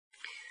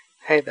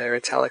Hey there,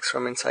 it's Alex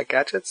from Inside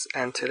Gadgets,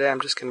 and today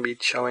I'm just going to be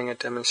showing a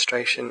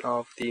demonstration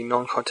of the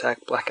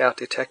non-contact blackout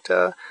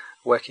detector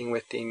working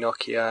with the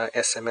Nokia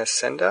SMS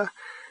Sender.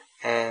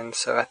 And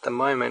so at the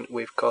moment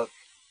we've got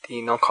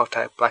the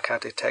non-contact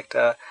blackout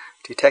detector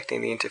detecting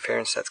the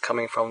interference that's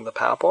coming from the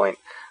power point.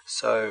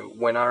 So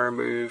when I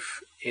remove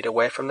it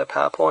away from the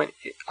power point,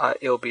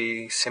 it'll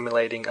be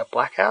simulating a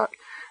blackout,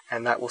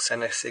 and that will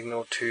send a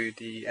signal to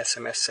the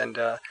SMS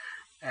sender,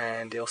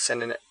 and it'll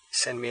send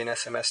me an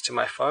SMS to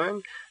my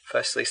phone,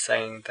 firstly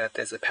saying that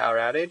there's a power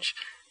outage,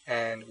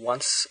 and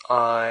once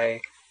I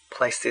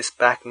place this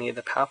back near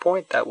the power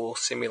point, that will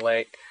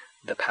simulate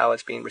the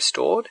power's being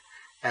restored,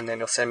 and then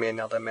it'll send me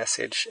another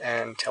message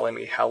and telling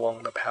me how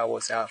long the power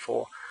was out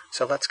for.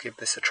 So let's give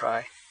this a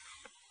try.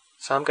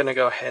 So I'm going to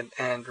go ahead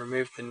and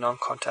remove the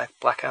non-contact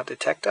blackout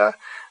detector.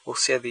 We'll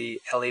see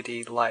the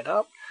LED light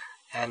up,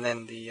 and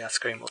then the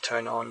screen will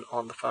turn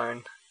on the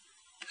phone.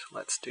 So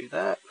let's do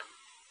that.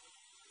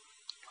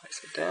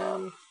 Place it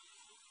down.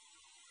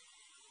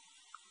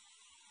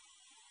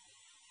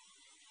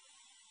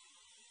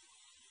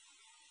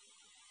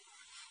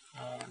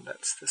 And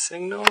that's the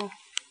signal.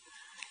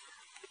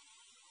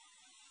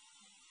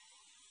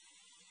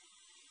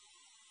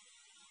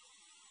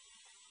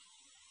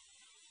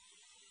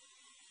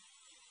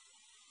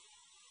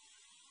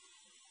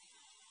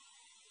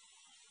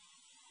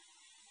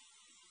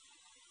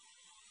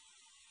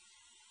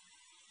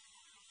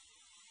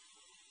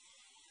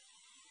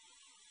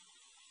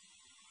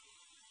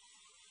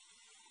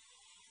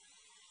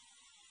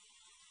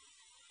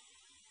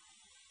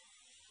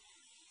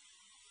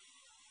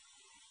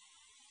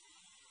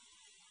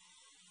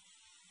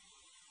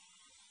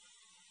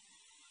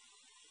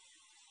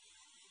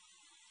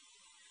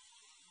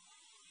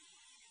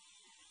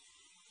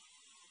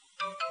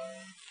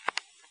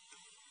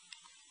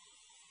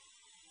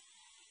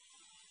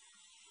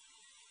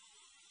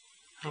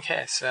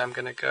 Okay, so I'm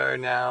going to go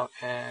now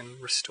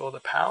and restore the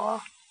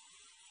power,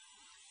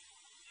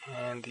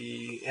 and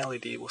the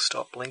LED will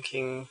stop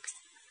blinking,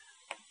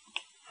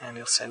 and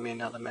it'll send me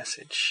another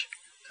message.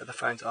 So the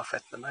phone's off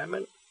at the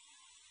moment.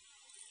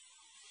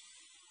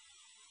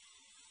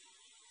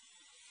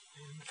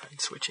 And the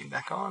phone's switching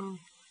back on.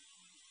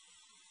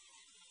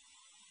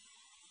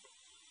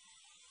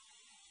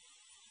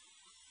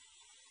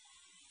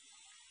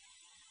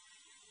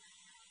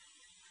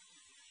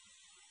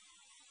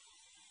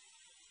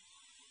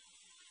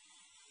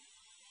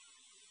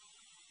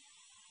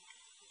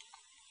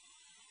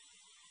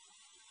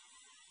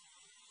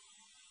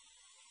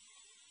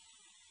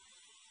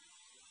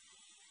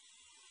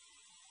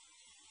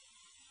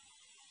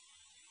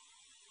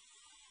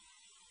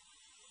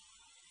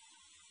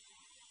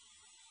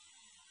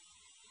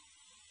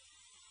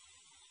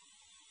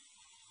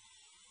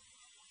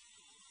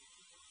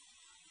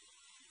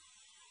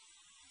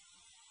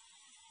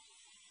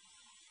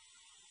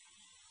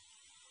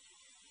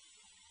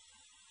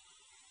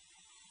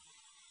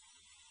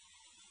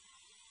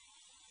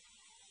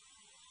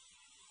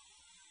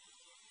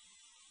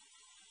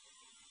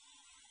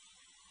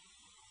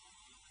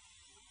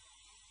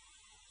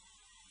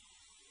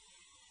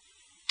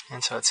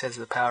 And so it says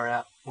the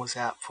power was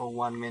out for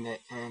 1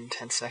 minute and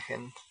 10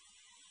 seconds.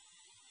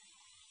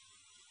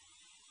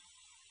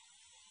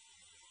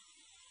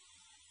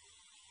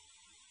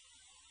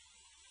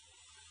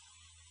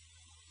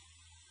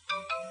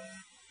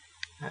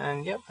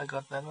 And yep, I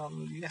got that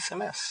on the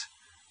SMS.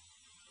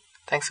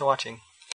 Thanks for watching.